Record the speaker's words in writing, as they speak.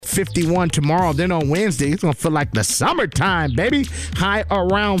51 tomorrow. Then on Wednesday, it's going to feel like the summertime, baby. High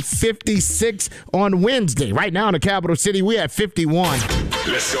around 56 on Wednesday. Right now in the capital city, we at 51.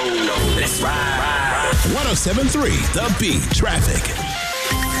 Let's go. Let's ride. 107.3 The Beat Traffic.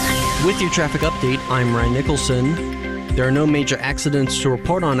 With your traffic update, I'm Ryan Nicholson. There are no major accidents to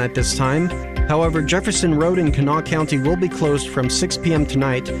report on at this time. However, Jefferson Road in Kanawha County will be closed from 6 p.m.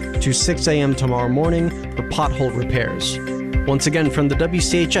 tonight to 6 a.m. tomorrow morning for pothole repairs. Once again, from the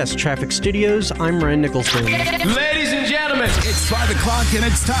WCHS Traffic Studios, I'm Ryan Nicholson. Ladies and gentlemen, it's 5 o'clock and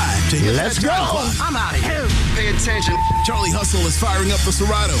it's time to hit Let's go. I'm out of here. Pay attention. Charlie Hustle is firing up the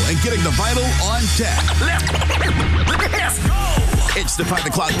Serato and getting the Vital on deck. Let's go. It's the 5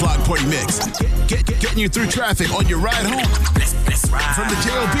 o'clock block party mix. Getting you through traffic on your ride home. Let's ride. From the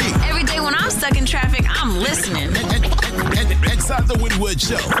JLB. Every day when I'm stuck in traffic, I'm listening. Inside the Woodwood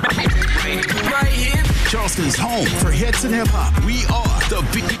Show. Right here. Charleston's home for hits and hip-hop. We are the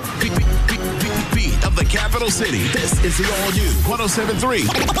beat of the capital city. This is the all-new 107.3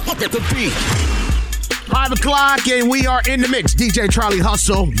 The Beat. 5 o'clock, and we are in the mix. DJ Charlie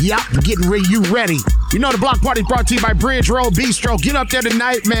Hustle. Yup, getting you ready. You know the block party brought to you by Bridge Road Bistro. Get up there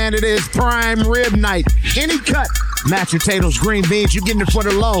tonight, man. It is prime rib night. Any cut. Mashed potatoes, green beans. You getting it for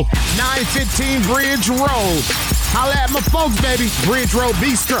the low. 915 Bridge Road. Holla at my folks, baby. Bridge Road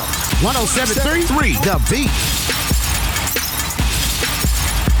Bistro. 107.3 The Beat.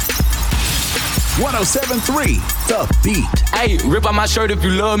 107.3 The Beat. Hey, rip out my shirt if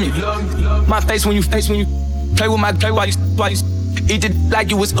you love me. My face when you play with my play while you eat it like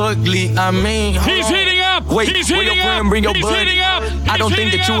you was ugly. I mean, he's heating up. Wait, he's where heating your friend up. bring your he's buddy. heating up. I don't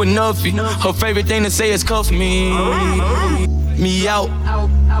think that you enough. Her favorite thing to say is cuff me. Me out.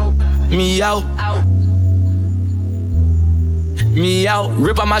 Me out. Me out.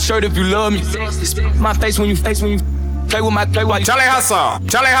 Rip out my shirt if you love me. My face when you play with my play while you Charlie Hustle.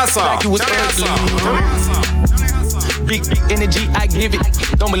 Charlie Hustle. like you was ugly. Big energy, I give it.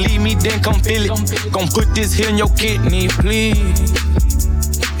 Don't believe me, then come feel it. Gon' put this here in your kidney, please.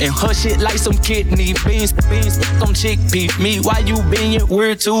 And hush it like some kidney beans, some chickpea. Me, why you being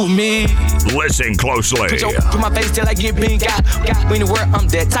weird to me? Listen closely. Put my face till I get big. Got when the word I'm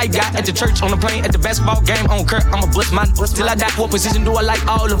that type guy. At the church, on the plane, at the basketball game, on Kurt, I'ma bust my till I die. What position do I like?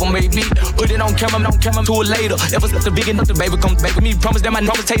 All of them, maybe. Put it on camera, don't camera to it later. Ever since the big enough, the baby come back with me. Promise that my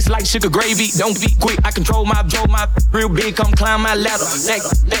number tastes like sugar gravy. Don't be quick, I control my real big, come climb my ladder.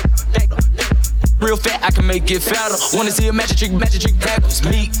 Real fat, I can make it fatter. Wanna see a magic trick backwards.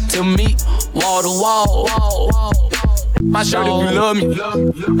 Meat to meat, wall to wall. My shirt if you love me.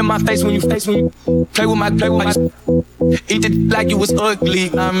 And my face when you play with my eat it like you was ugly.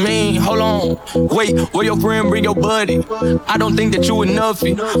 I mean, hold on. Wait, where your friend bring your buddy? I don't think that you enough.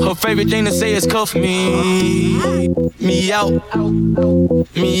 Her favorite thing to say is cuff me. Me out.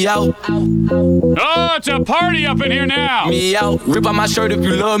 Me out. Oh, it's a party up in here now. Me out. Rip out my shirt if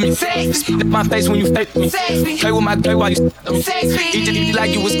you love me. My face when you play with my while you eat it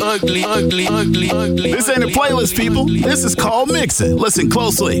like you was ugly. This ain't a playlist, people. This is called mixing. Listen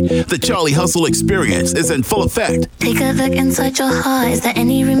closely. The Charlie Hustle experience is in full effect. Take a look inside your heart. Is there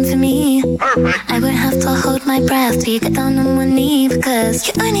any room for me? Perfect. I would have to hold my breath till you get down on one knee, because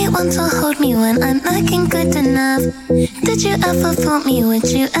you only want to hold me when I'm looking good enough. Did you ever fool me? Would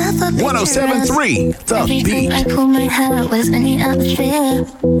you ever picture 107.3 The Every Beat. time I pull my hair was any atmosphere.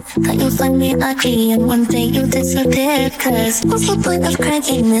 Thought you'd find me ugly and one day you disappeared. Cause what's the point of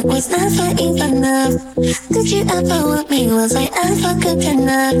crying? It was never even enough. Did you ever want me? Was I ever good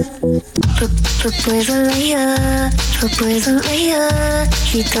enough? Boy's a liar,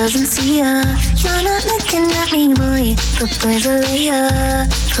 he doesn't see ya. You're not looking at me, boy. Boy's a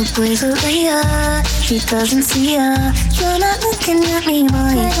liar, he doesn't see ya. You're not looking at me,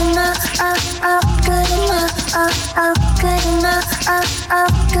 boy. Good enough, good enough, good enough,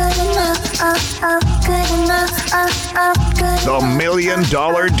 good enough, good enough, good enough. The $1 Million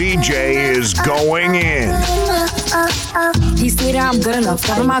DJ is going in. He say that I'm good enough.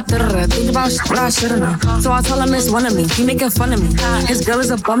 Talking about think about shit I should've known. So I tell him it's one of me. He making fun of me. His girl is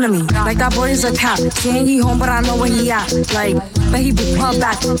a bum to me. Like that boy is a cop. Saying he home, but I know where he at. Like, but he be pumped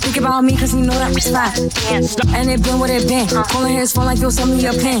back. Think about me, cause he know that I'm fat. And it been what it been. Calling his phone like, yo, send me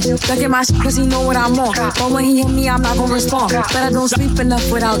a pin. Look at my shit, cause he know what I'm on. But when he hit me, I'm not gonna respond. But I don't sleep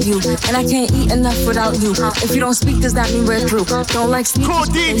enough without you. And I can't eat enough without you. If you don't speak, does that mean we're through? Don't like sleep. Cool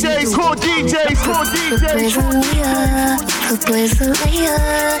DJs. The boy's a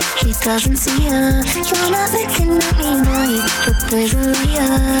liar, he doesn't see ya. You're not looking at me, boy. The boy's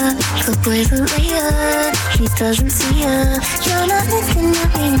a liar, he doesn't see ya. You're not looking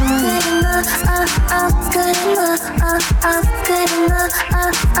at me, boy. Good enough, good enough, good enough,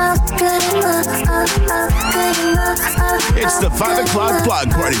 It's the 5 o'clock block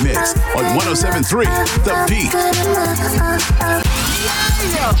party mix on 107.3 The Beat.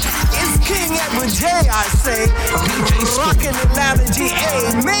 It's King Edward J, I say. Rockin' the loud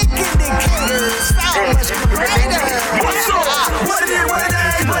GA, making the caterers sound much greater. What's up? What it is, what it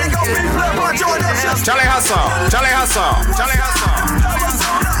is? Bring up me, flip on join us. Charlie Hustle, Charlie Hustle, Charlie Hustle.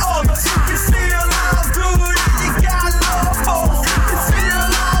 You still love good, you got love for. You still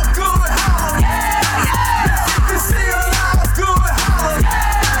love good, holla. You still love good, holla.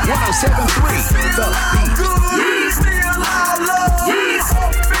 107.3 The Beat. You still love love.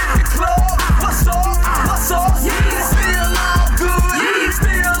 Up in the club, what's up? What's up? You still love good. You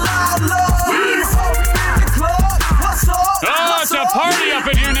still love love. Up in the club, what's up? Oh, it's a party up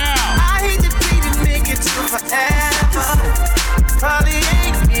in here now. I hate to be the nigga till forever. Probably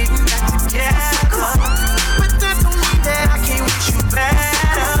ain't getting back together. But that don't mean that I can't wish you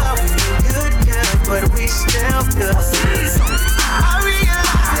better. We're good, good, but we still good. I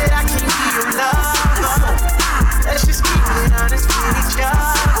realize that I can't be your lover. Let's just keep it honest with each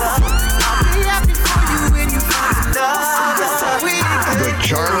other. I'll be happy for you when you find another. We The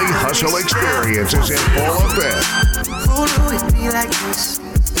Charlie Hustle experience is in full effect. Who knew it'd be like this?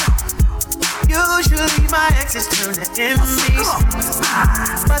 Usually my exes turn to enemies,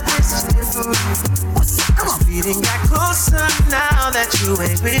 but this is different. I'm feeling got closer now that you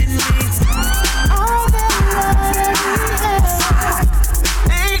ain't with me. All that love,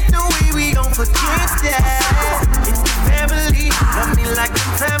 ain't no way we gon' forget that. It's the family, love me like a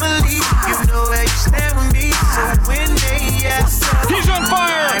family. You know where you stand with me, so when they ask, he's on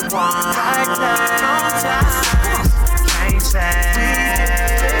fire. I want like that. Sometimes can't say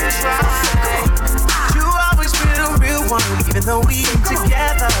it's right. Even though we ain't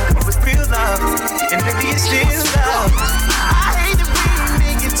together, it was real love, and maybe it's still love. I hate that we ain't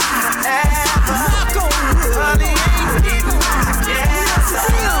make it to forever. Probably ain't even together.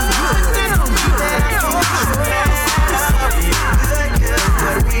 Good, good,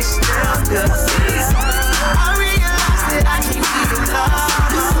 but we still good. I realize that I can't be your lover.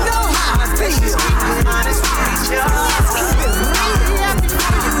 You know how I feel. Just keep it honest with each other. I'll be happy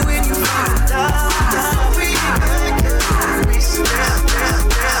for you when you find love.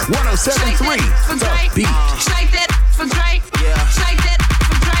 107.3 The Beat. Shake that for Drake. Yeah. Shake that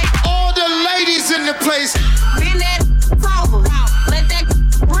for Drake. All the ladies in the place. Bend that over. Let that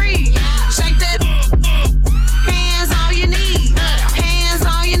breathe. Shake that. Hands on your knees. Hands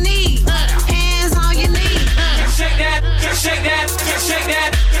on your knees. Hands on your knees. Shake that, shake that, shake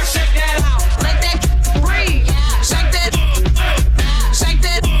that, shake that. Let that breathe. Shake that. Shake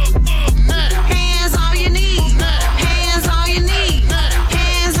that. Hands on your knees. Hands on your knees.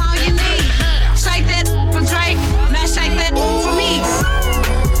 Hands on your knees. Shake that for Drake. Now shake that for me.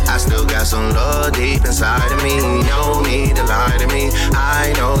 I still got some love deep inside of me. You don't need to lie to me.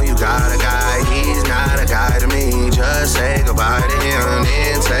 I know you got a guy, he's not a guy to me. Just say goodbye to him,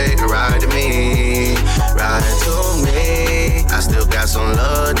 then take a ride to me. Ride to me. I still got some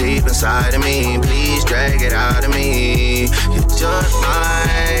love deep inside of me. Please drag it out of me. You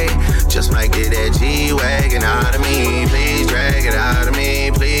just might get that G-Wagon out of me. Please drag it out of me.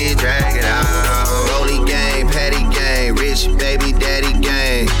 Please drag it out. Rolly gang, petty gang, rich baby daddy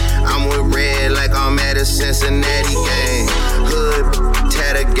gang. I'm with Red like I'm at a Cincinnati gang. Hood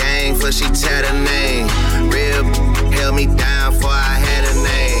tatter gang, for she tatter name. Real held me down for I had a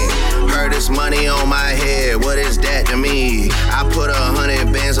name. Heard this money on my head, what is that to me? I put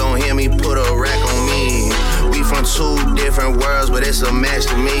 100 bands on him, he put a rack on me. We from two different worlds, but it's a match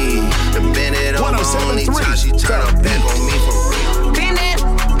to me. The bend it over, only time she turn her back on me for real. Bend it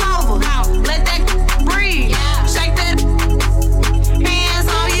over. Let that breathe. Shake that. Hands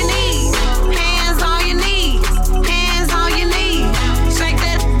on your knees. Hands on your knees. Hands on your knees. Shake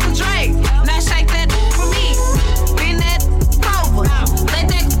that for Drake. Now shake that for me. Bend that over. Let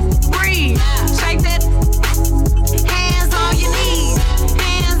that breathe. Shake that. Hands on your knees.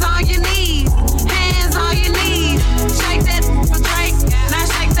 Hands on your knees. Hands on your knees. Shake that for Drake. Now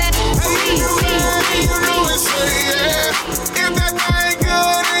shake that for me. You know it's yeah. If that thing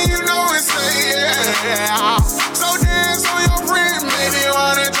good, then you know it's yeah. So dance on your friend, maybe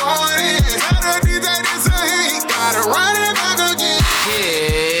wanna join in. Gotta do that, it's a hit. Gotta run it back again.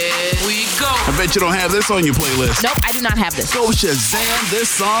 Here we go. I bet you don't have this on your playlist. Nope, I do not have this. Go Shazam this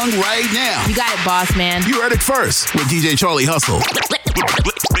song right now. You got it, boss man. You heard it first with DJ Charlie Hustle.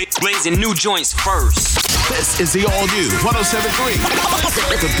 Blazing new joints first. This is the all-new 107.3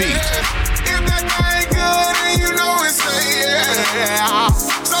 The Beat. If that thing good, then you know it's yeah.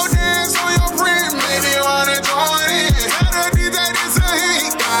 So dance on your friend, maybe wanna join in. Gotta do that, it's a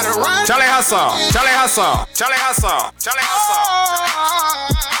hit. Gotta Charlie Hustle, Charlie Hustle, Charlie Hustle, Charlie Hustle.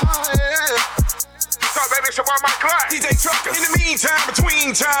 So baby, it's your boy Mike Clark, DJ Trucker. In the meantime,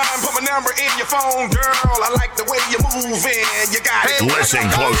 between time, put my number in your phone, girl. I like the way you're moving. You got it. Listen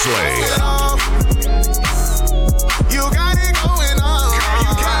closely. You got it going on.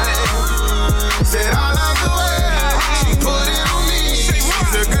 You got it. Said I love the way she put it on me. She's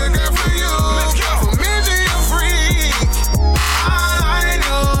a good girl for you. Let's go. For me, she a freak. I like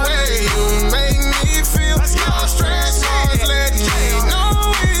the way you make me feel. Your stress is let you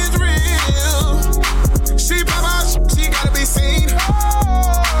know it's real. She pop out, she gotta be seen.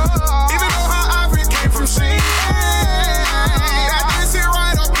 Even though her outfit came from Shein. That this shit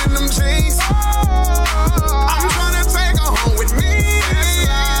right up in them jeans. I'm tryna take her home with me.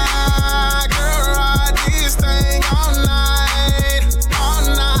 Girl, ride this thing all night, all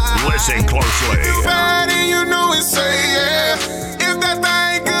night. Listen closely. If you bad and you know it, say yeah. If that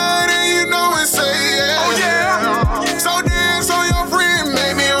thing good and you know it, say yeah. Oh yeah. So dance on your friend,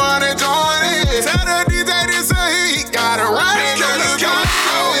 make me wanna join it. Tell the DJ this a he gotta run it. Girl, you got it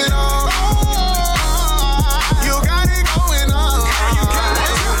going on. You got it going on. You got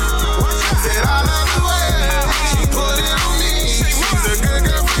it. Said I love the way she put it on me. She's a good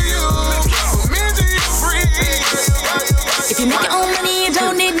girl for you. For me, she a freak. If you make your own money, you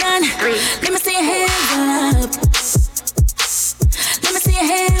don't need none. Let me see your hands up. Let me see your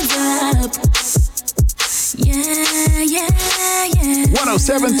hands up. Yeah, yeah, yeah.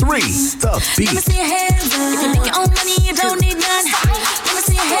 107.3, The Let me Beat. see your hands up. If you make your own money, you don't need none. Let me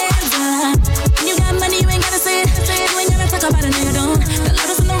see your hands up. When you got money, you ain't gotta say it. You ain't gotta talk about it, no you don't. The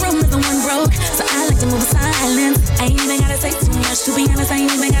loudest in the room is the one broke. So I like to move in silence. I ain't even gotta say too much. To be honest, I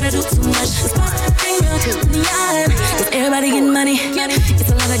ain't even gotta do too much. It's supposed to bring real to the yard. Cause everybody getting money. It's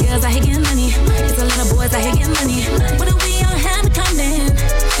a lot of girls out here getting money. It's a lot of boys out here getting money. What do we all have in common?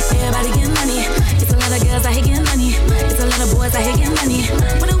 Everybody getting money. It's a lot of girls out here getting money. It's a lot of boys out here getting money.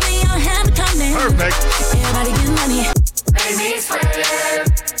 What do we all have in common? Perfect. Everybody getting money. Make me sweat,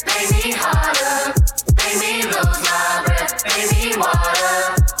 make me harder, make me lose my breath, make me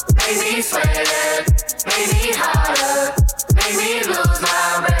water, make me sweat, make me harder, make me lose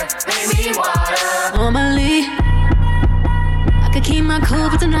my breath, make me water. Normally, I could keep my cool,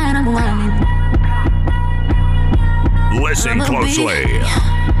 but tonight I'm wildin'. Listen closely.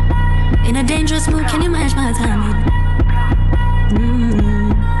 In a dangerous mood, can you match my timing?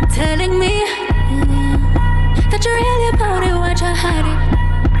 Telling me that you're really about it, why'd you hide it?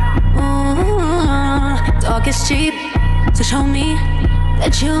 Talk is cheap, so show me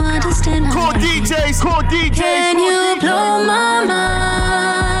that you understand. Cool DJs, cool DJs. Can you blow my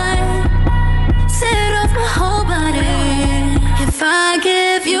mind? Set off my whole body. If I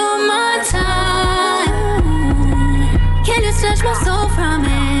give you my time, can you snatch my soul from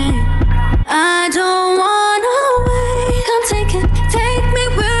me? I don't wanna wait. Come take me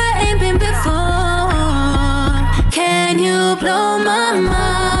where I ain't been before. Can you blow my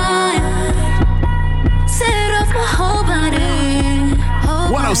mind? Set off my whole body.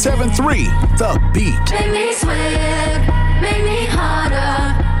 107.3, The Beat. Make me sweat, make me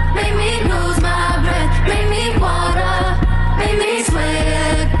harder, make me lose my breath, make me water, make me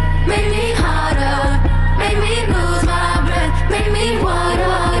sweat, make me harder, make me lose my breath, make me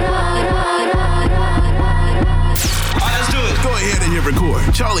water. Go ahead and hit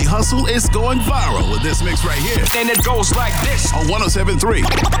record. Charlie Hustle is going viral with this mix right here. And it goes like this. On 107.3,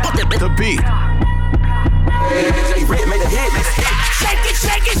 The Beat. Red made a hit. Shake it,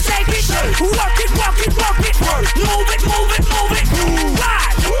 shake it, shake it. Work it, work it, work it. Move it, move it, move it.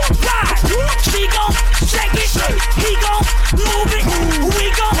 Ride, ride. She gon' shake it. He gon' move it.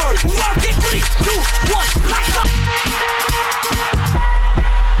 We gon' work it. 3, 2, 1, lights up.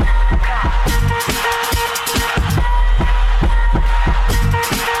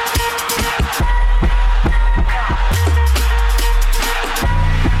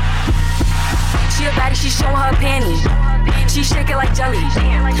 She showing her panties. She shaking like jelly.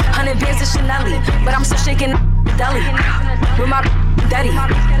 100 bands to Chanel, but I'm still shaking deli with my daddy.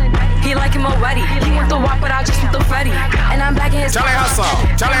 He like him already. He want the walk, but I just want the Freddy. And I'm back in his Charlie Hustle,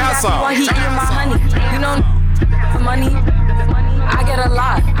 Charlie Hustle. while he eating my honey. You know, money. I get a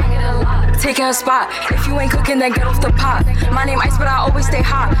lot. Taking a spot. If you ain't cooking, then get off the pot. My name Ice, but I always stay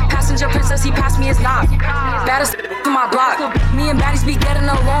hot. Passenger princess, he passed me his knock. Baddest to my block. Me and baddies be getting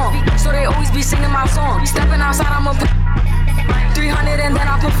along, so they always be singing my song. Stepping outside, I'ma put 300 and then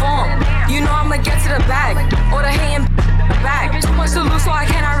I perform. You know I'ma get to the bag, or the hating back. Too much to lose, so I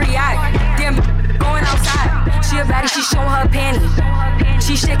cannot react. Damn, going outside. She a baddie, she showing her panties.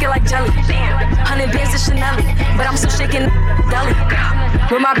 She shake it like jelly. 100 bands to Chanel, but I'm still shaking deli.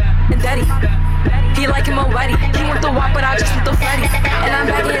 With my and daddy. He like him already. He want the wop, but I just want the fatty. And I'm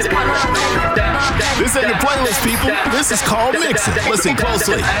back in his partner. This ain't your playlist, people. This is called mixing. Listen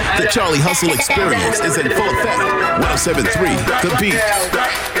closely. The Charlie Hustle experience is in full effect. 107.3 The Beat.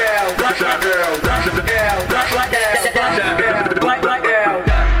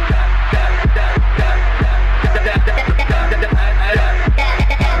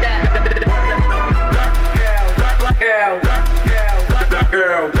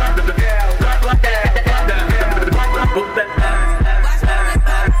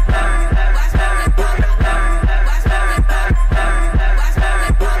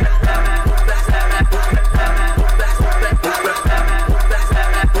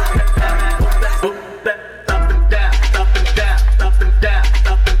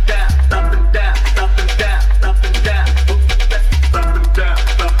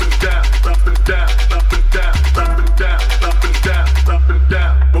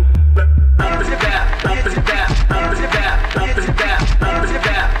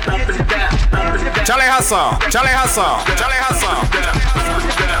 Charlie Hustle.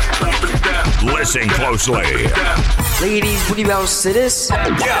 Listen closely. Ladies, booty bounce to this.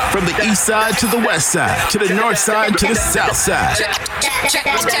 From the east side to the west side, to the north side to the south side.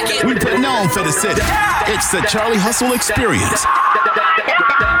 We put on for the city. It's the Charlie Hustle experience.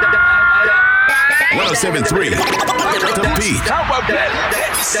 107.3 The Beat. How about that?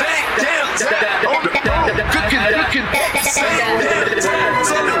 Same damn time. On the phone, cooking. Same damn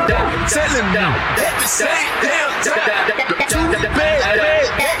time. Tell him now. At the same damn time. Too bad.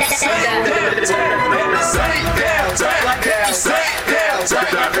 Same damn time. At the same damn time. At the same damn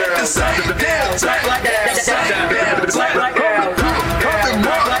time. At the same damn time. At the same damn time. Coming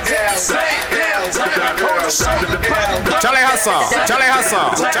more. Same damn time. Charlie Hustle.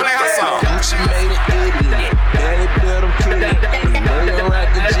 Gucci made it Italy. Daddy built them kitty. Looking like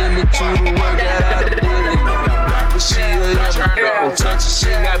the Jimmy Choo to work that out of Diddy. But she a young girl. Touch she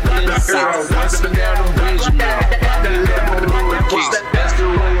got benefits. Bustin' down them bridge now. Build up on Louis kicks. That's the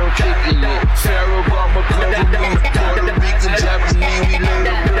way I'm kicking it. Pharaoh bought my cover me. Puerto Rican, Japanese, we laid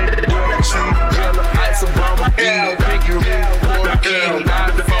up in the world. True yellow ice, Obama, King, Pinky Ring, Puerto King.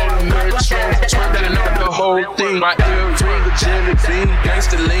 iPhone, Metro, twerking on the whole thing. My earring, a jelly bean,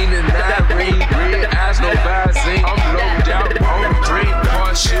 gangsta leaning, Irene, red eyes, no Visine. I'm low down on the drink,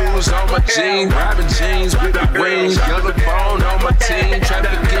 hard shoes on my jeans, robbing jeans with the wings, yellow bone on my team,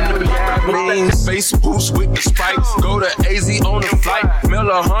 trafficking them means. Face boost with the spikes, go to AZ on the flight, mail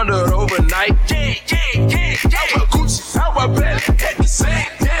 100 overnight. Yeah. How about Gucci, how about Belly, at the same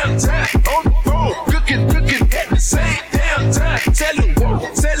damn time, on the phone, cooking, at the same damn time, tell him,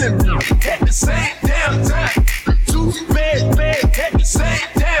 at the same damn time. Too bad, at the same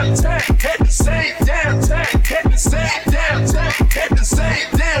damn time, at the same damn time, at the same damn time, at the same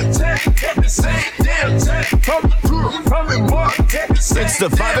damn time, at the same damn time. Coming more, at the same. It's the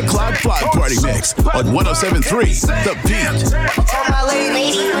 5 o'clock block party mix on 107.3 The Beat. All my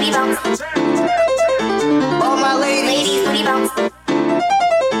ladies, booty bounce. All my ladies, booty bounce.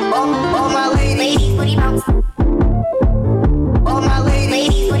 All my ladies, booty bounce. All my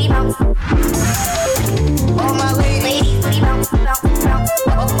ladies, booty bounce. All my ladies, booty bounce.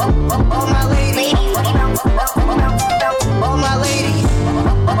 All my ladies, booty bounce. All my ladies.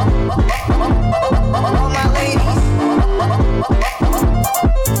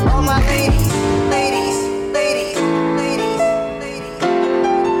 All my ladies.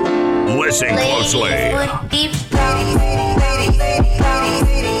 Listen closely. All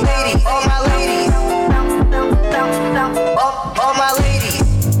my ladies. All my ladies.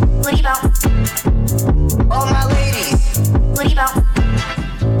 Booty bounce. All my ladies. Booty bounce.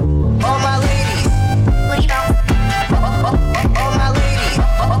 All my ladies. Booty bounce. All my ladies.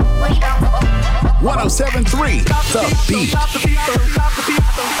 Booty bounce. 107.3 The Beat. Stop the beat. Don't stop the beat.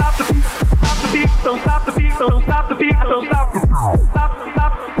 Don't stop the beat. Stop the beat. Don't stop the beat. Don't stop the beat. Don't stop. Don't stop. Don't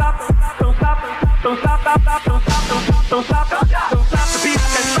stop. Don't stop. Don't stop the beat.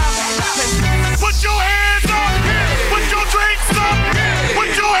 Put your hands up. Put your drinks up. Put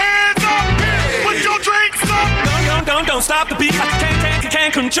your hands up. Put your drinks up. Don't stop the beat.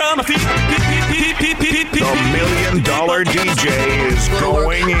 Can't control my feet. The $1 million DJ is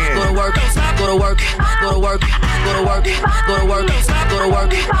going in. Go to work, go to work, go to work, go to work, go to work, go to work,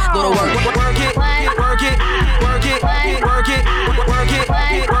 go to work, work it, work it, work it, work it, work it, work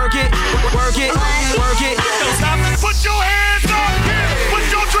it, work it, work it. Don't stop. Put your hands up. Put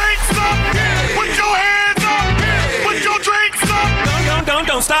your drinks up. Put your hands up. Put your drinks up.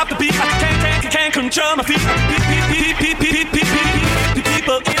 Don't stop the beat. Can't can't control my feet.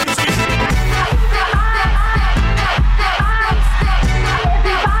 People in the street.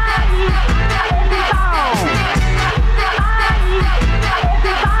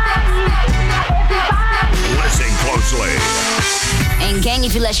 Listen closely. Ain't gang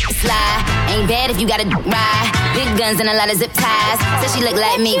if you let shit slide. Ain't bad if you gotta ride. Big guns and a lot of zip ties. Said she look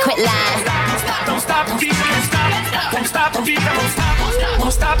like me, quit lying. Don't stop the beat, don't stop. Won't stop the beat, won't stop.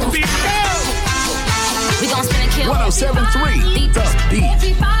 Won't stop the beat. We gon' spin and kill. 107.3 The Beat.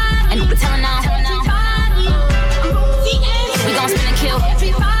 And we're telling on. We gon' spin and kill.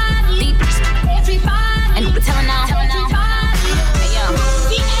 And we're telling on. Hey yo.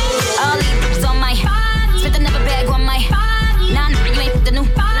 All these on my. Spit another bag on my. Nah, you ain't the new.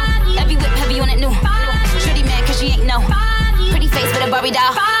 Every whip heavy on it new. Shitty mad cause she ain't no. Pretty face with a Barbie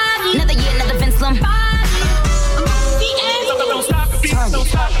doll. Another year, another Vince Lum.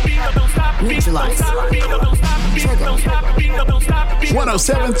 Neutralize. Trigger.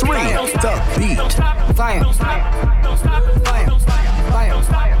 107.3 The Beat. Fire.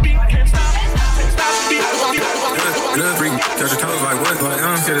 Good freak, touch your toes like what? Like,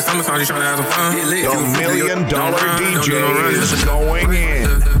 shit, it's summertime, you tryna have some fun. The $1 Million DJ is going in.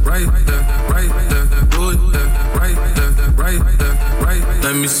 Right there, good there, right there,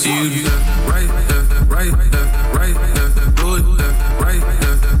 let me see you. Right there, good there, right there,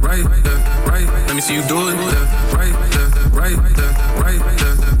 let me see you do it. Right there,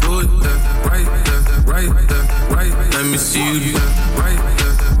 good there, right there, let me see you. Right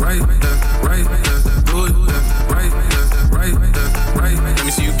there, good there, let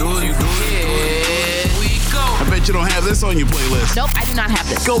me see you do it. Here we go. I bet you don't have this on your playlist. Nope, I do not have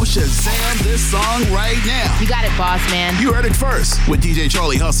this. Go Shazam this song right now. You got it, boss man. You heard it first with DJ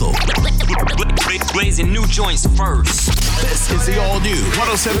Charlie Hustle. Blazing new joints first. This is the all new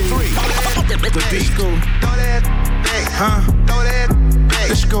 107.3 The Beat. Throw that back, huh? Throw that back.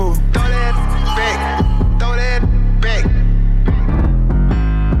 Let's go. Throw that back. Throw that back.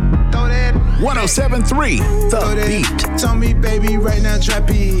 Throw that 107.3 The Beat. Tell me, baby, right now,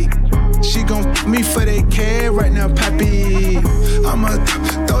 trappy. She gon' f me for that cash right now, pappy. I'ma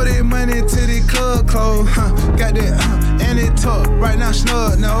throw that money to the club clothes, huh? Got that, and it tuck right now,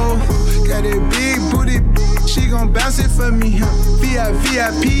 snug, no. Got that big booty, she gon' bounce it for me, huh?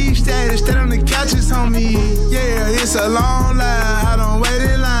 VIP status, stay on the couches, homie. Yeah, it's a long line, I don't wait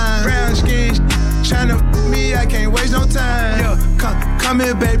in line. Brown skin, tryna f me, I can't waste no time. Yeah, come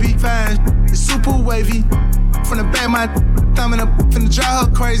here, baby, fine, it's super wavy. From the back, my thumb and finna drive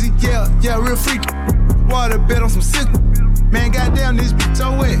her crazy. Yeah, real freaky. Water bed on some sick. Man, goddamn, this bitch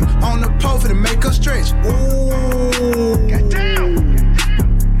so wet. On the pole finna make her stretch. Ooh, goddamn.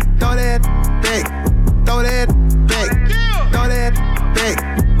 Throw that back. Throw that back. Throw that back.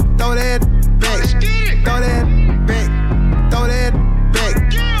 Throw that back. Throw that back. Throw that back.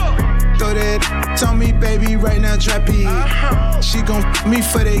 Throw that. Tell me, baby, right now, trappy. She gon' f me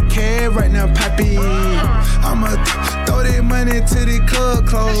for that cash right now, pappy. I'ma throw that money to the club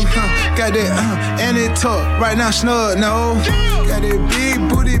clothes, got that, and it tuck right now, snug, no. Got that big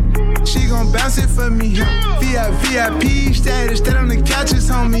booty, she gon' bounce it for me. VIP status, stay on the couches,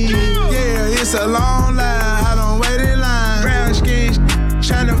 homie. Yeah, it's a long line, I don't wait in line. Brown skin,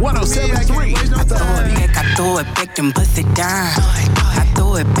 tryna 107.3 The Beat. I throw it back and bust it down. I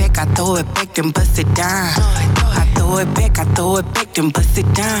throw it back and bust it down. I throw it back and bust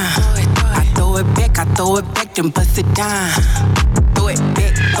it down. I throw it back and bust it down. Throw it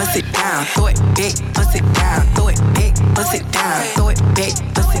back, bust it down. Throw it back, bust it down. Throw it back, bust it down. Throw it back,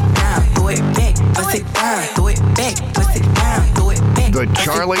 bust it down. Throw it back, bust it down. Throw it back, bust it down. Throw it back. The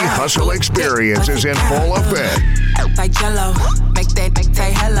Charlie Hustle experience is in full effect. Like Jello, make that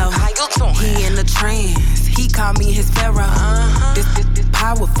say hello. He in the trance, he call me his pharaoh. This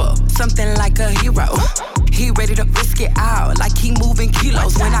powerful, something like a hero. He ready to risk it out, like he moving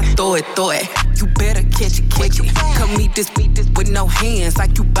kilos. When I throw it, you better catch it. Come meet this with no hands,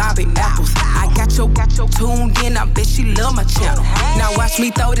 like you Bobby Apples. I got your tuned in, I bet she love my channel. Now watch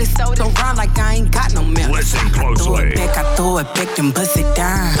me throw this around like I ain't got no manners. Listen closely. I throw it back and bust it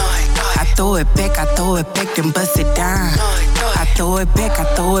down. I throw it back and bust it down. I throw it back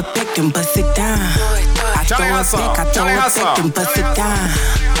and bust it down. I throw it back and bust it down.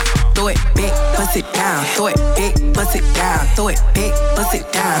 Throw it back, bust it down. Throw it back, bust it down. Throw it back, bust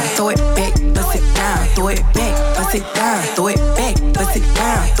it down. Throw it back, bust it down. Throw it back, bust it down. Throw it back, bust it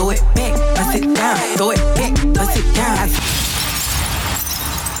down. Throw it back, bust it down. Throw it back, bust it down.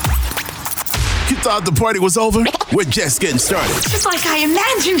 Thought the party was over? We're just getting started. Just like I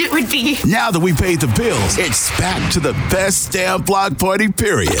imagined it would be. Now that we paid the bills, it's back to the best damn block party,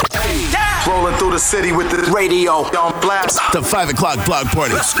 period. Rolling through the city with the radio on blast. The 5 o'clock block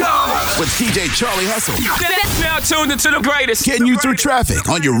party. Let's go. With DJ Charlie Hustle. Now tuned into the greatest. Getting you through traffic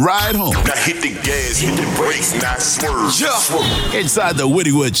on your ride home. Now hit the gas, hit the brakes, not swerve. Yeah. Inside the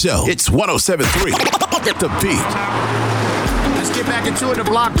Wittywood Show, it's 107.3. The Beat. Let's get back into it, the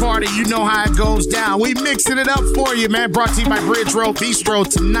block party. You know how it goes down. We mixing it up for you, man. Brought to you by Wrvz Bistro.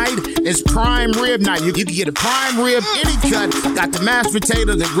 Tonight is prime rib night. You can get a prime rib, any cut. Got the mashed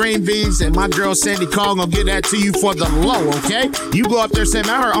potato, the green beans, and my girl Sandy Call gonna get that to you for the low, okay? You go up there and say,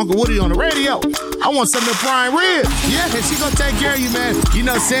 man, I heard Uncle Woody on the radio. I want some of the prime ribs. Yeah, and she gonna take care of you, man. You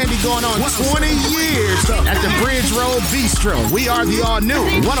know Sandy going on 20 years at the Wrvz Bistro. We are the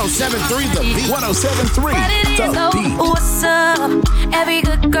all-new 107.3 The Beat. 107.3 The Beat. What's up? Every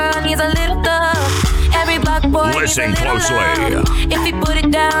good girl needs a little love. Every block boy Listen needs a little closely. love. If you put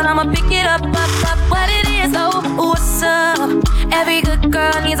it down, I'ma pick it up. What it is, oh, what's up? Every good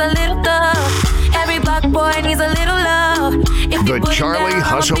girl needs a little love. Every block boy needs a little love. If you The put it Charlie down,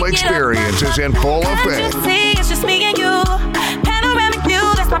 I'ma Hustle pick it experience up. is in full Can't effect. you see, it's just me and you. Panoramic view,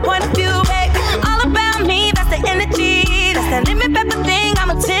 that's my point of view, baby. All about me, that's the energy. That's that lemon pepper thing,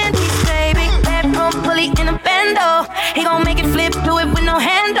 I'm a 10-piece, baby. Bedroom fully in a bando. He gon' make it flip, do it with no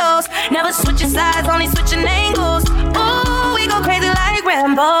handles. Never switching sides, only switching angles. Ooh, we go crazy like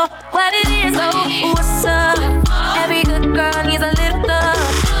Rambo. What it is, oh, what's up? Every good girl needs a little love.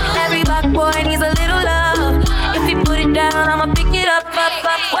 Every block boy needs a little love. If you put it down, I'ma pick it up.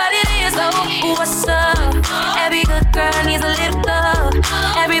 What it is, oh, what's up? Every good girl needs a little love.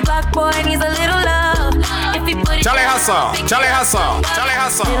 Every block boy needs a little love. If you put it Charlie down, Hustle, Charlie Hustle, Charlie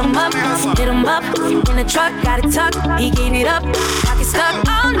Hustle. hit him up, in the truck, got it tucked. He gave it up, pocket stuck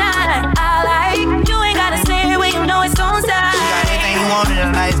all night. I like, you ain't gotta say it when you know it's on side. She got everything you wanted in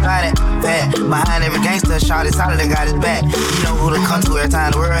a nice body. Fat, behind every gangster, shot it solid, got his back. You know who to come to every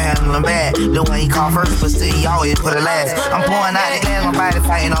time the world handle him bad. The one he called first, but still he always put it last. I'm pouring out the gas, my body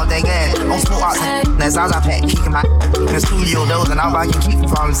fighting all that gas. On smoke out, that's all I pack, kicking my in the studio doors, and all I can keep from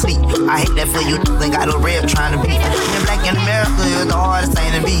falling asleep. I hate that for you, ain't got no rep trying to be. Being black in America is the hardest thing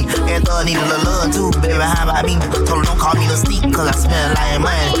to be. Every thug need a little love too, baby, how about me? Told her don't call me the steep, cause I smell like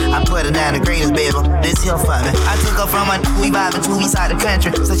money. I put her down the greatest, baby, this here for me. I took her from my we vibing to east side of the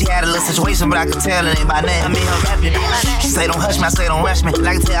country. So she had a little situation, but I could tell it ain't by name. I made her rap it. She say don't hush me, I say don't rush me.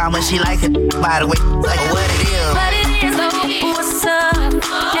 I can tell how much she like it, by the way, like what it is. What it is, oh, what's up?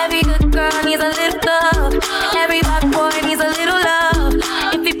 Every good girl needs a little love. Every black boy needs a little love.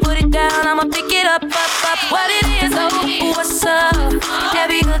 If you put it down, I'ma pick it up. What it is, oh, what's up?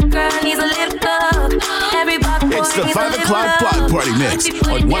 Every good girl needs a little love. Every black boy It's the needs 5 a little o'clock love. block party mix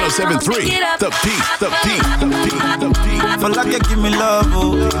on 107.3 The Beat, The Beat, The Beat, The Beat. For like you give me love,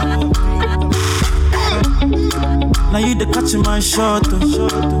 oh. Now you the catch my shot,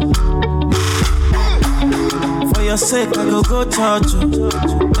 oh. For your sake, I go charge you.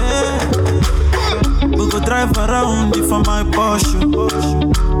 Yeah. We go drive around you for my Porsche.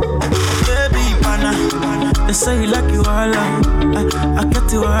 Baby, pana, they say you like you all. I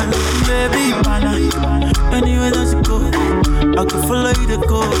get you all. Baby, pana, anywhere that you go, I can follow you to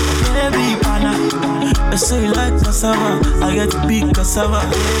go. Baby, pana, they say you like cassava, I get big cassava.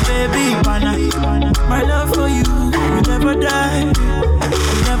 Baby, pana, my love for you will never die,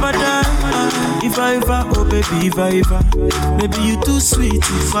 will never die. If I ever, oh baby, if I ever, baby you too sweet,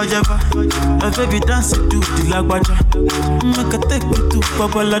 if I ever, my baby dance to the lagwaja, make a take you to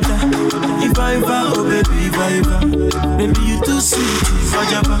Babalada. If I ever, oh baby, if I ever, baby you too sweet, if I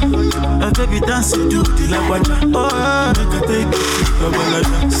ever, my baby dance to the lagwaja, oh make a take you to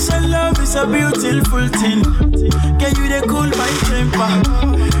Babalada. So love is a beautiful thing, can you they cool my temper?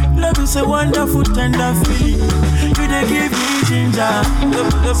 Love is a wonderful tender feeling, you they give me ginger.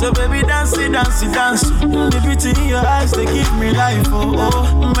 So baby dance it, dance it, dance. The beauty in your eyes, they give me life, oh,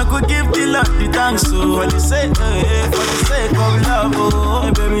 oh. I could give the Lord the thanks, oh. For the sake of love,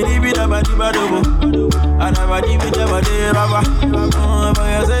 oh. Baby, leave it about the bad, oh. And about the bad, baba. Oh, for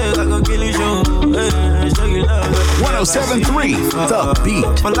your sake, I could kill you, show. Show you love. 107.3 The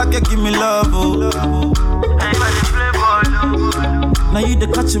Beat. For like you give me love, oh. Now you the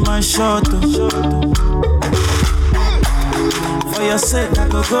catch my shot, oh. For your sake, I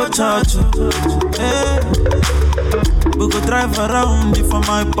go charge you. Hey. We go drive around you for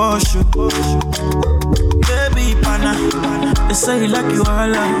my Porsche. Baby, pana, they say you like you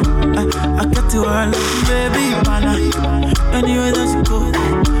all. I get you all. Baby, pana, anywhere that you go,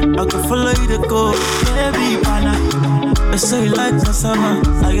 I can follow you to go. Baby, pana, They say you like cassava,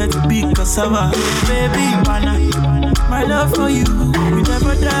 I get to be cassava. Baby, pana, my love for you, we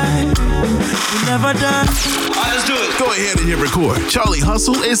never die, we never die. Alright, let's do it. Go ahead and hit record. Charlie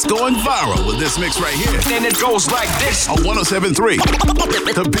Hustle is going viral with this mix right here. And it goes like this. On 107.3,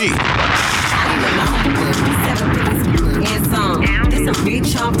 The Beat. This a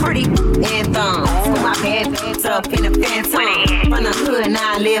bitch, I'm pretty anthem. Put my bad bags up in a phantom. From the hood,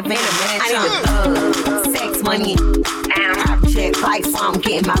 now I live in a mansion. I need sex money. Check like so I'm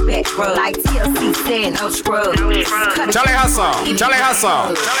getting my back rub. Like TLC said, no scrub. Charlie Hustle. Charlie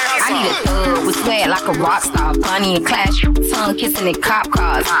Hustle. I need a thug with swag like a rock star. Bunny and Clash, tongue kissing in cop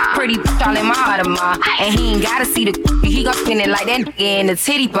cars. Pretty all in my heart, and he ain't gotta see the. He gon' spin it like that nigga in the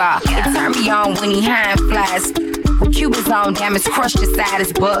titty bar. It turn me on when he high and flies. With Cubans on, damn, it's crushed inside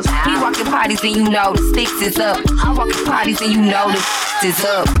his bucks. He walking parties and you know the sticks is up. I walking parties and you know the sticks is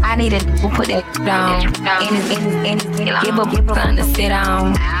up. I need a who put that down. Give a gun to sit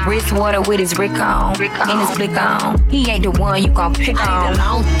on. Wrist water with his Rick on. And his blick on. He ain't the one you gon' pick on.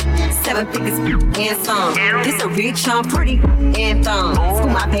 7 figures and some. This a rich, I'm pretty anthem.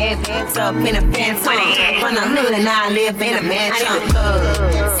 Put my bad bags up in a phantom. From the hood and I live in a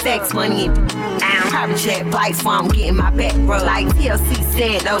mansion. Sex money and private jet flights while I'm getting my back rub. Like TLC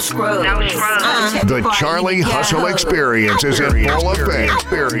said, no scrubs. The Charlie Hustle experience is in full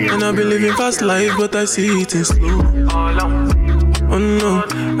effect. And I've been living fast life, but I see it in slow. Oh no,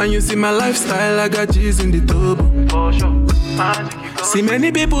 and you see my lifestyle, I got G's in the turbo. See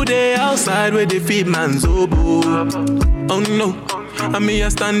many people there outside where they feed man's oboe. Oh no, and me I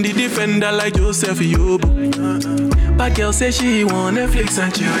stand the defender like Joseph Yobo. But girl say she want Netflix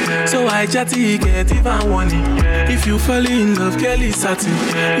and chill, yeah. So I chatty get even warning. If you fall in love, girl is satin.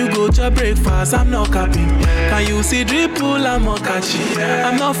 You go to breakfast, I'm not capping. Can you see dripple, I'm not catching.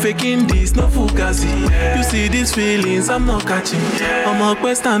 I'm not faking this, no fugazi. You see these feelings, I'm not catching. I'm a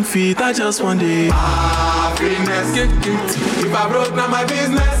quest and feet, I just want it. Happiness, if I broke, now my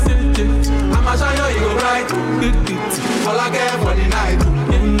business. I'ma show you, you go right. All I get for the night.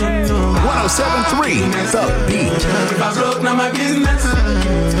 107.3, The Beat. If I broke, now my business.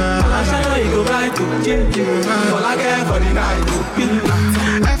 I'ma show you, you go right. All I get for the night.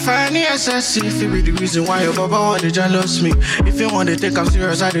 F-I-N-E-S-S-C, if it be the reason why your baba want to jealous me. If you want to take I'm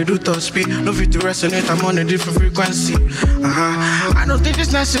serious, I do top speed. No fit to resonate, I'm on a different frequency. I don't think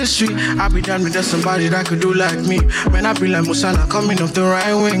it's necessary. I be done with somebody that could do like me. When I be like Musala coming off the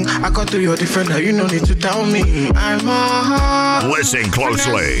right wing, I got to your defender, you no need to tell me. I'm a Listen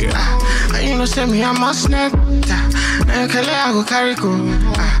closely. You know, send me, I'm a snap. I go carry go.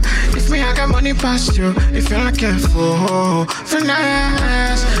 If me, I got money past you. If you're not careful,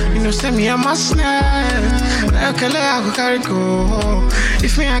 finesse. You know, send me, I'm a snap. I go carry go.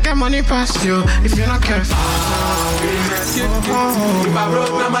 If me, I got money past you. If you're not careful, if I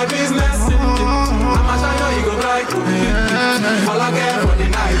broke, now my business. I'ma show you, you go right. All I get for the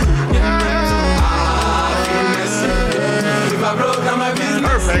night. If I broke, now my business.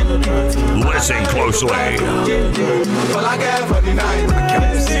 Perfect. Listen closely. All I get for the night. I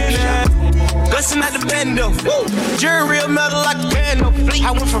can't see that. Listen at the bando. Jury real metal like a piano.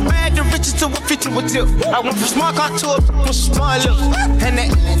 I went from bad to riches to a feature with tip. I went from smart car to a small lip. And that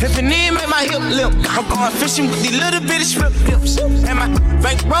if it need make my hip limp. I'm going fishing with these little bitty shrimp lips. And my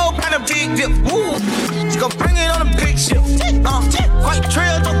bank roll got a big dip. Woo. She gon' bring it on a big ship. White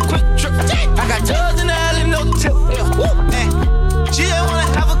trail, no quick trip. I got drugs in the alley, no tip. She just wanna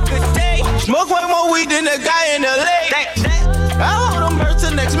have a good day. Smoke way more weed than the guy in LA. I hold them birds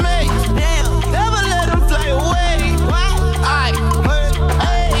till next May. Never let them fly away. I heard,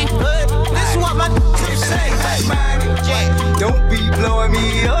 hey, this is what my tips say. Yeah. Don't be blowing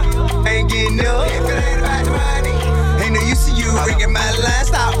me up, ain't getting up. If it ain't about the money, ain't no use to you ringing my line.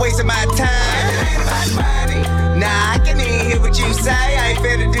 Stop wasting my time. If it ain't about the money, nah, I can't even hear what you say. I ain't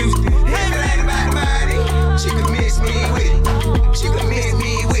finna do. If it ain't about the money, she could miss me with it. She could miss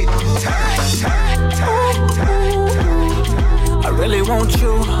me with it. I really want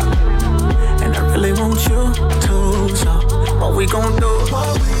you, and I really want you too. So what we gon' do?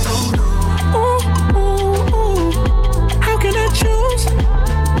 Ooh, ooh, ooh. How can I choose?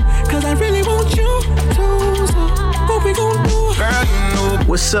 Cause I really want you too. So what we gon' do? Girl, you know.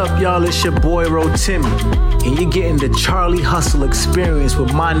 What's up, y'all? It's your boy Ro Timmy, and you're getting the Charlie Hustle experience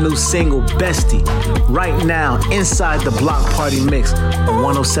with my new single Bestie right now inside the Block Party Mix on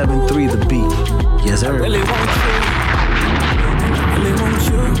 107.3 The Beat. Yes, sir. I really want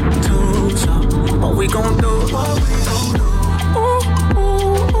you too. So what we gon' do? Ooh,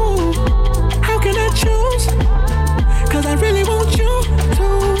 ooh, ooh. How can I choose? Cause I really want you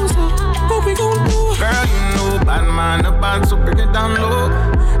too. So what we gon' do? Girl, you know bad man about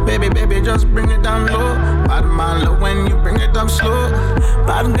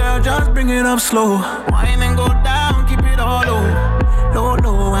Bad girl, just bring it up slow. Wine and go down, keep it all low. Low,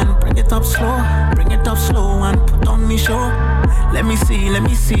 low, and bring it up slow. Bring it up slow and put on me show. Let me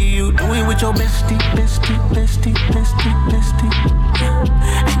see you do it with your bestie, bestie, bestie, bestie, bestie.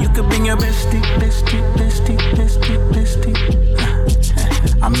 And you could bring your bestie, bestie, bestie, bestie, bestie.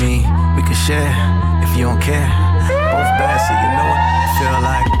 I mean, we can share if you don't care. Both bad, so you know what I feel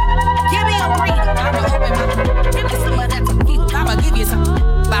like. Give me a ring, I'ma open my. Give me some of that tequila, I'ma give you some.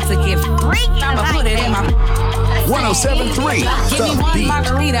 About to give free, I'ma put it in my. 107.3. Give me one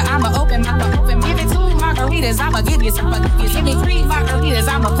margarita, I'ma open my. Give me two margaritas, I'ma give you some. Give me three margaritas,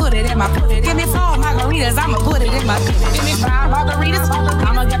 I'ma put it in my. Give me four margaritas, I'ma put it in my. Give me five margaritas,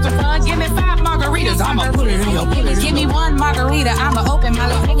 I'ma get your fun. Give me five margaritas, I'ma put it in your. Give me one margarita, I'ma open my.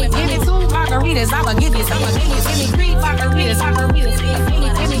 Give me two margaritas, I'ma give you some. Give me three margaritas, Give me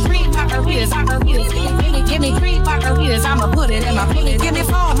three margaritas, Give me three margaritas, I'ma put it in my. Give me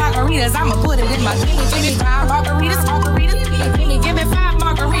four margaritas, I'ma put it in my. Give me five margaritas, Give me five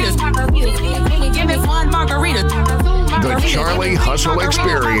margaritas, Give me one margarita. The Charlie Hustle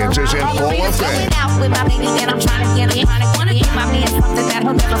Experience is in full effect. Out with my baby and I'm trying to get it. Wanna give my man something that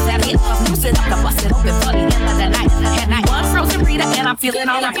he'll never set it. Loose it up, the bust it open for the end of the night. And I one frozen Rita and I'm feeling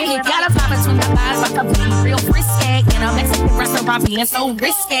all up. Got a fly between my thighs like a beat, real frisky. In a Mexican restaurant being so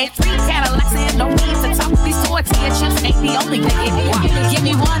risky. 3 Cadillacs and no need to talk. These tortilla chips ain't the only thing in me. Give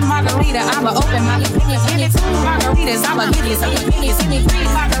me one margarita, I'ma open my. Give me two margaritas, I'ma give you some. Give me three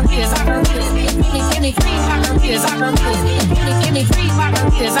margaritas, Give me three margaritas, Give me three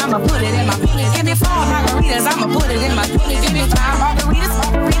margaritas, I'ma put it in my. Give me four margaritas, I'ma put it in my. Give me five margaritas,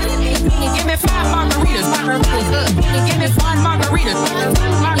 Give me five margaritas, Give me one margarita, two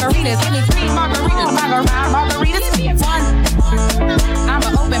margaritas, give me three margaritas, margaritas, one. I'ma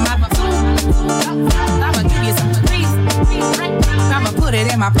open my two. I'ma give you some three. I'ma put it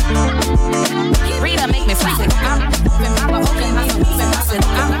in my. Rita make me flex it. I'ma open my.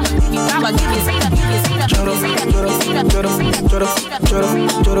 I'ma give you Rita.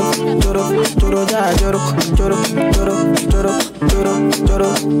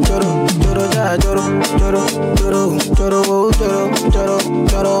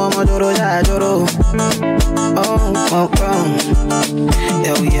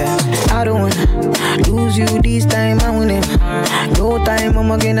 Hell yeah, I don't wanna lose you this time, I want him. No time, I'm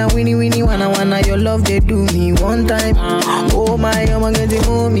gonna winnie wanna your love, they do me one time. Oh my, I'm gonna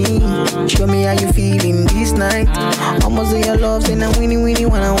move me. Show me how you feeling this night. Almost in your love, say now winnie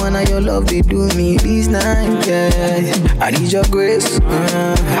wanna your love, they do me this night. Yeah, I need your grace.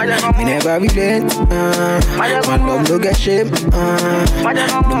 Me never relent. My love no get shame.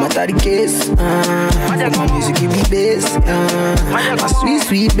 No matter the case. My music give me bass. My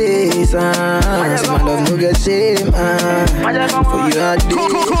sweet bass. So my love no get shame. For you I do.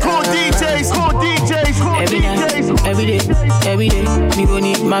 Call DJs. Every day, me gon'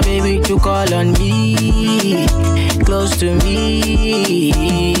 need my baby to call on me, close to me,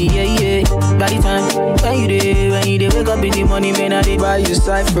 yeah. By the time when you dey wake up in the morning, man, I dey buy you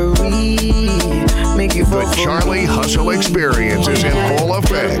cyphery, make you fall. The Charlie Hustle Experience is in full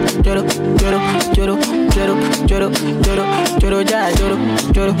effect.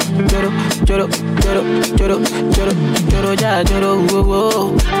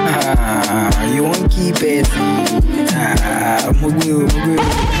 You won't keep it.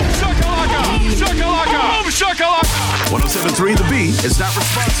 107.3 The Beat is not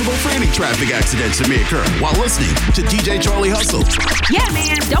responsible for any traffic accidents that may occur while listening to DJ Charlie Hustle. Yeah,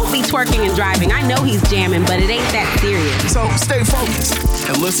 man, don't be twerking and driving. I know he's jamming, but it ain't that serious. So stay focused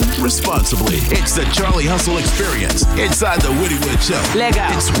and listen responsibly. It's the Charlie Hustle Experience inside the Woody Wood Show. Lego.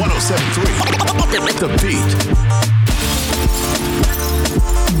 It's 107.3 The Beat.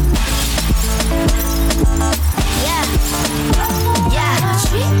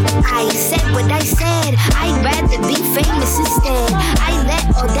 I said what I said. I'd rather be famous instead. I let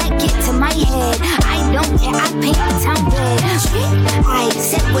all that get to my head. I don't care, I paint the town red. I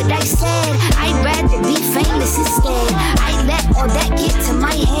said what I said. I'd rather be famous instead. I let all that get to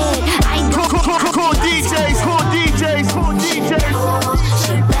my head. I don't care. Call DJs.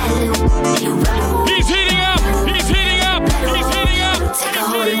 He's heating up. Take a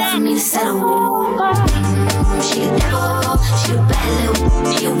hold of me to settle. She a devil, she a bad little,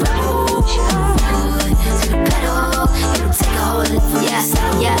 she a rebel, she a good to the pedal. You take a whole life.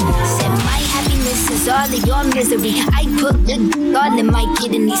 Yeah. Said my happiness is all of your misery. I put the all in my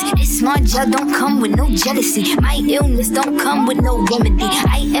kidneys. This small jug don't come with no jealousy. My illness don't come with no remedy.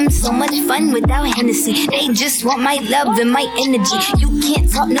 I am so much fun without Hennessy. They just want my love and my energy. You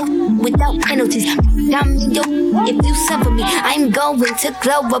can't talk no without penalties. If you suffer me, I'm going to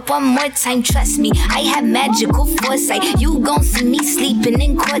glow up one more time. Trust me, I have magical foresight. You gon' see me sleeping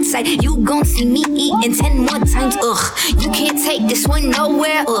in courtside. You gon' see me eating 10 more times. Ugh, you can't take this one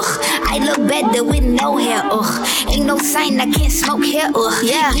nowhere. Ugh, I look better with no hair. Ugh, ain't no sign I can't smoke here. Ugh,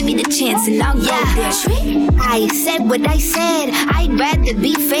 yeah, give me the chance and I'll go there. I said what I said. I'd rather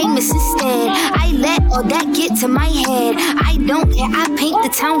be famous instead. I let all that get to my head. I don't care. I paint the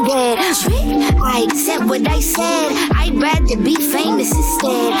town red. I said what I said. I'd rather be famous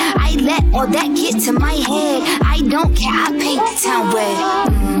instead. I let all that get to my head. I don't care. I paint the town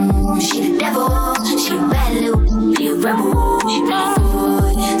red. She the devil. She a bad little. She a rebel. She ready for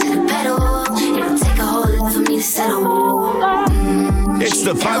to the pedal. It'll take a whole lot for me to settle. It's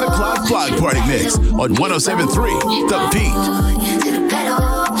the 5 o'clock block party mix on 107.3 The Beat. To the pedal.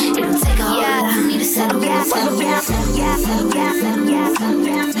 It'll take a whole lot for me to settle.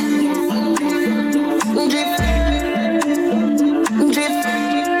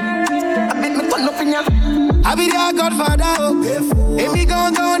 I be their godfather, oh. If me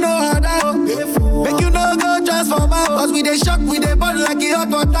gon' go no harder, oh. Make you no go transform out. Cause we dey shock, we dey burn like it hot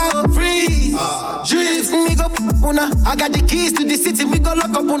water, oh. Freeze, drift, me go una. I got the keys to the city, we go lock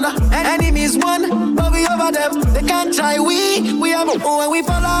up una. Enemies won, but we over them. They can't try, we have when we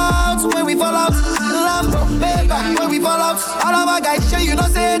fall out, Lambo, paper, when we fall out. All of our guys show you, no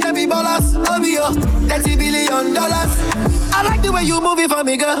say they be ballers. OBO, $30 billion. I like the way you move it for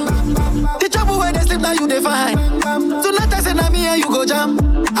me, girl. The trouble when they sleep, now you define. Tonight I say, now me and you go jam.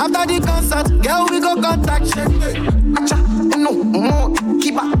 After the concert, girl, we go contact. Acha, no more,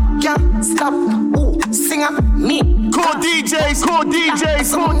 keep up, can't stop. Oh, singer, me. Cool DJs.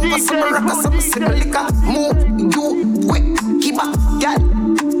 Move, you, quick, keep up, girl.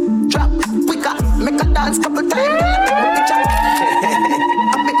 Drop, quicker, make a dance couple times.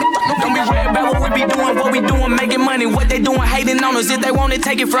 Don't be worried about what we be doing, what we doing, making money. What they doing, hating on us. If they want it,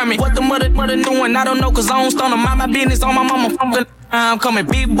 take it from me. What the mother doing, I don't know, cause I don't stone them. Mind my business on my mama. I'm coming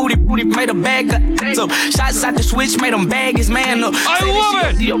big booty, made a bag up. So shots out the switch, made them bag his man up. I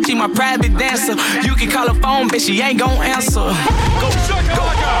love it. Yo, she my private dancer. You can call her phone, bitch, she ain't gon' answer.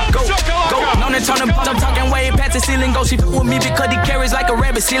 Go. On the turn, I'm talking way past the ceiling. Go, she f with me because he carries like a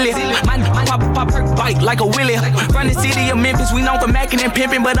rabbit silly. My pop perk bite like a willy. From the city of Memphis, we known for macking and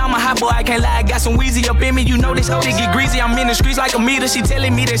pimping, but I'm a hot boy, I can't lie. I got some Wrvz up in me, you know this shit get greasy. I'm in the streets like a meter. She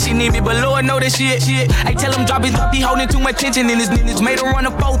telling me that she need me, but Lord know that shit. I tell him drop it, he holding too much tension in his niggas. Made him run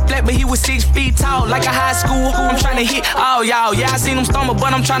a 4 flat, but he was 6 feet tall, like a high school. I'm trying to hit all y'all. Yeah, I seen him stumble,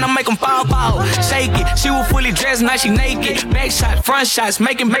 but I'm trying to make him fall. Shake it. She was fully dressed, now she naked. Back shot, front shots,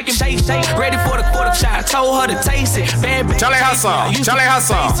 make him shake. Ready for the quarter shot. I told her to taste it. Bad bitch. Charlie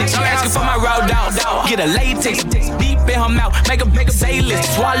Hustle. She asking for my raw dog. Get a latex deep in her mouth. Make a say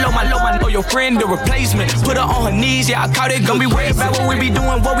list. Swallow my know your friend the replacement. Put her on her knees, yeah, I caught it. Gonna be worried about what we be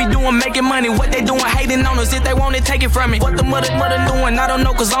doing, making money. What they doing, hating on us. If they want it, take it from me. What the mother doing, I don't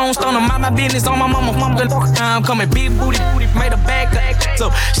know, cause I don't stone them. Mind my business on my mama. I'm coming big booty, made a bag up. So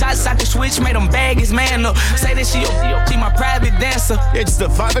shots out the switch, made them bag his man up. Say that she my private dancer. It's the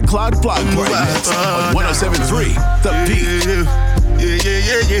 5 o'clock block party mix on 107.3 The Beat.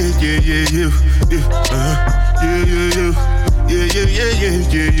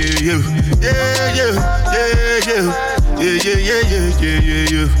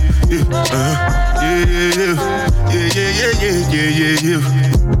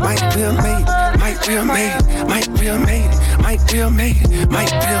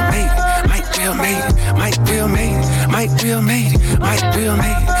 Might real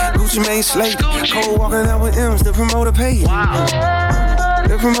made. Gucci Mane slate. Cold walking out with M's, the promoter paid. Wow.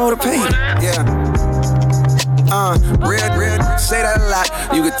 The promoter paid. Yeah. Red, say that a lot.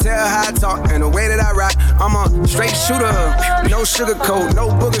 You can tell how I talk and the way that I rock. I'm a straight shooter, no sugar coat, no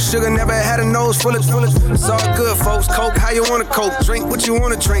booger sugar. Never had a nose full of. It's all good, folks. Coke, how you wanna coke? Drink what you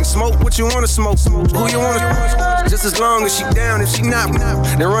wanna drink. Smoke what you wanna smoke. Who you wanna? Just as long as she down. If she not,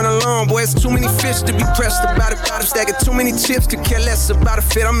 then run along. Boy, it's too many fish to be pressed about it. I'm stacking too many chips to care less about a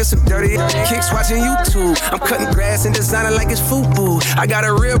fit. I'm missing dirty kicks watching YouTube. I'm cutting grass and designing like it's FUBU. I got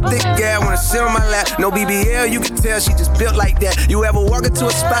a real thick gal wanna sit on my lap. No BBL, you can tell she just built like that. You ever walk into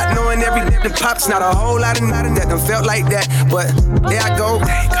a spot knowing every that pops? Not a whole lot of nothing that done felt like that. But there I go,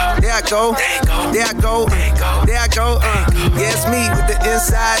 there I go, there I go, there I go. Yeah, it's me with the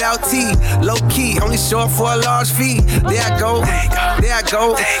inside out T. Low key, only short for a large fee. There I go, there I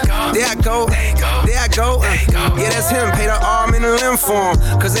go, there I go, there I go. Yeah, that's him. Pay the arm and the limb for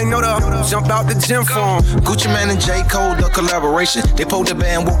him. Cause they know the jump out the gym for him. Gucci Man and J. Cole, the collaboration. They pulled the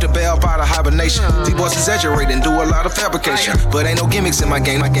band, woke the bell out of hibernation. These boys exaggerate and do a lot of fabrication. But ain't no gimmicks in my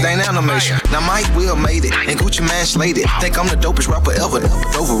game, they ain't animation. Now Mike Will made it, and Gucci Man slayed it. Think I'm the dopest rapper ever,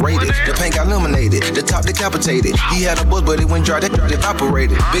 overrated. The paint got illuminated, the top decapitated. He had a buzz, but it went dry, that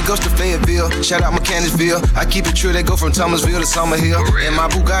evaporated. Big ups to Fayetteville, shout out Mechanicsville. I keep it true, they go from Thomasville to Summerhill. In my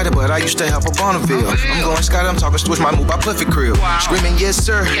Bugatti, but I used to have a Bonneville. I'm going Scott, I'm talking switch my move, I put the crib. Screaming, yes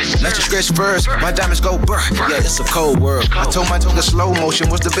sir, not your stretch first. My diamonds go burr, yeah, it's a cold world. I told my tongue the slow motion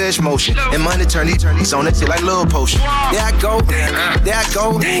was the best motion. And money turn these on it till like love potion. There I go, there I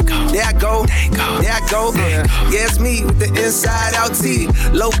go, there I go, there I go. Yeah, it's me with the inside out T.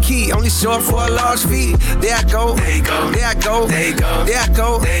 Low key, only short for a large fee. There I go, there I go, there I go, there I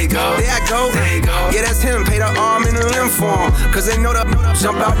go, there I go. Yeah, that's him. Pay the arm and the limb for him. Cause they know the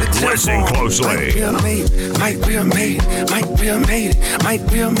jump out the gym. Listen closely. Mike Will made it, Mike Will made it, Mike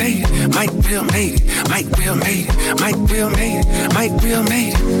Will made it, Mike Will made it, Mike Will made it, Mike Will made it, Mike Will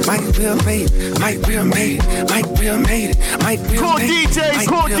made it, Mike Will made it, Mike Will made it, Mike Will made it, Mike Will made it,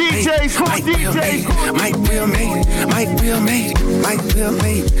 cool DJs, Mike Will made it, Mike Will made it, Mike Will made it, Mike Will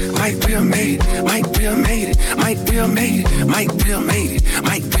made it, Mike Will made it, Mike Will made it, Mike Will made it, Mike Will made it,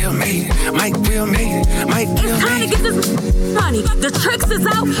 Mike Will made it, Mike Will made it. It's time to get this money. The tricks is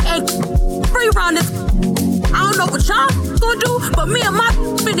out and free round this. I don't know what y'all gonna do, but me and my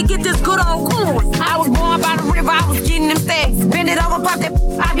finna get this good old coin. I was born by the river, I was getting them stacks. Bend it over, pop that,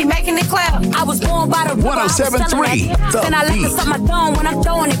 I be making it clap. I was born by the river, 107.3, then I let something I done when I'm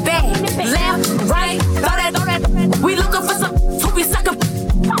throwing it back. Left, right, throw that. We looking for some to be sucking.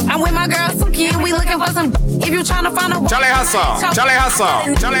 I'm with my girl Suki and we looking for some. If you tryna find a Charlie Hustle, Charlie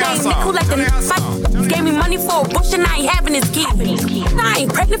Hustle, Charlie Hustle. Gave me money for a bush and I ain't having this kid. I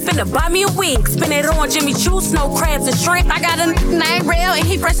ain't pregnant, finna buy me a wig. Spin it on Jimmy Choo, snow crabs and shrimp. I got a name real and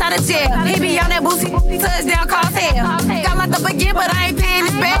he fresh out of jail. He be on that boosie, touchdown, cause hell. Got locked up again, but I ain't paying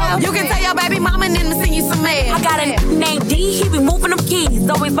his bail. You can tell your baby mama and then send you some mail. I got a named D, he be moving them keys.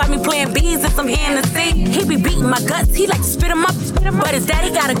 Always find me playing bees and some Hennessy. He be beating my guts, he like to spit him up. But his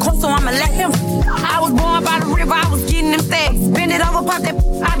daddy got a course, so I'ma let him. I was born by the river, I was getting them stacks. Bend it over, pop that,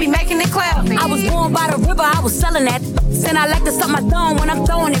 I be making it clap. I was born by the river, I was selling that. Then I like to suck my thumb when I'm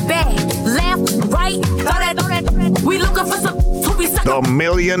throwing it back. Left, right, throw that. We looking for some to be sucking. The $1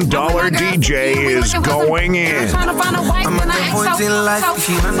 million DJ is going in. I'm at the point in life, if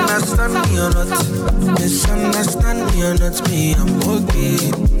you understand me or not, misunderstand me or not, me, I'm okay.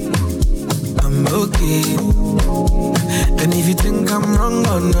 And if you think I'm wrong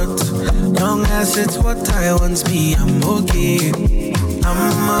or not, long as it's what I want, me, I'm okay.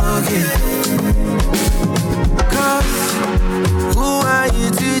 Cause who are you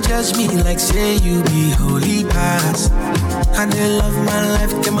to judge me like say you be holy past? And they love my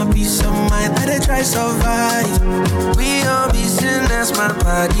life, get my peace of mind, that I try survive. We all be sinners, my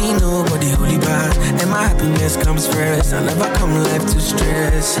body, nobody holy past. And my happiness comes first, I never come life to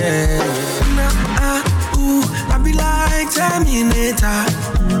stress, yeah. I be like Terminator,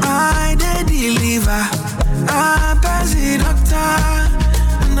 I dey deliver, I pass the doctor.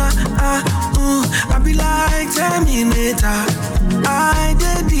 I be like Terminator, I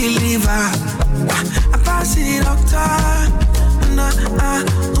dey deliver, I pass the doctor.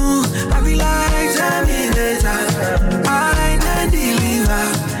 I be like Terminator, I dey deliver,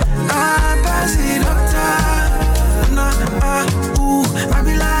 I pass the doctor. I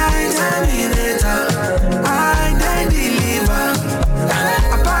be like Terminator, I dey deliver,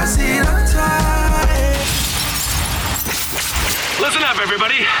 I pass the doctor. Listen up,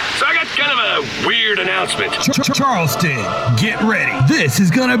 everybody. So I got kind of a weird announcement. Charleston, get ready. This is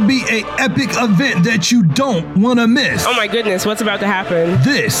gonna be an epic event that you don't want to miss. Oh my goodness, what's about to happen?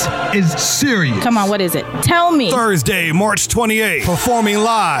 This is serious. Come on, what is it? Tell me. Thursday, March 28th, performing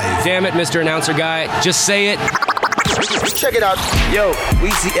live. Damn it, Mr. Announcer Guy. Just say it. Check it out. Yo,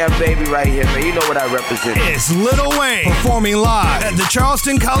 WCF baby right here, man. You know what I represent. It's Lil Wayne performing live at the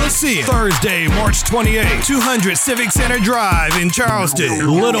Charleston Coliseum. Thursday, March 28th, 200 Civic Center Drive in Charleston.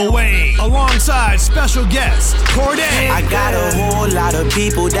 Lil Wayne, alongside special guest, Corday. I got a whole lot of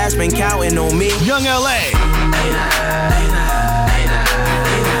people that's been counting on me. Young LA.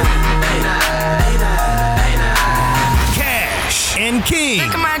 Cash and King.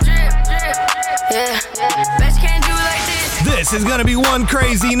 Look at my drip, yeah. Best This is gonna be one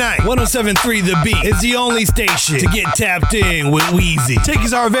crazy night. 107.3 The Beat is the only station to get tapped in with Wrvz.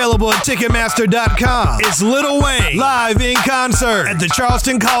 Tickets are available at Ticketmaster.com. It's Lil Wayne live in concert at the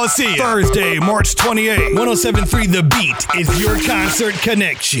Charleston Coliseum Thursday, March 28th. 107.3 The Beat is your concert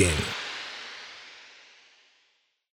connection.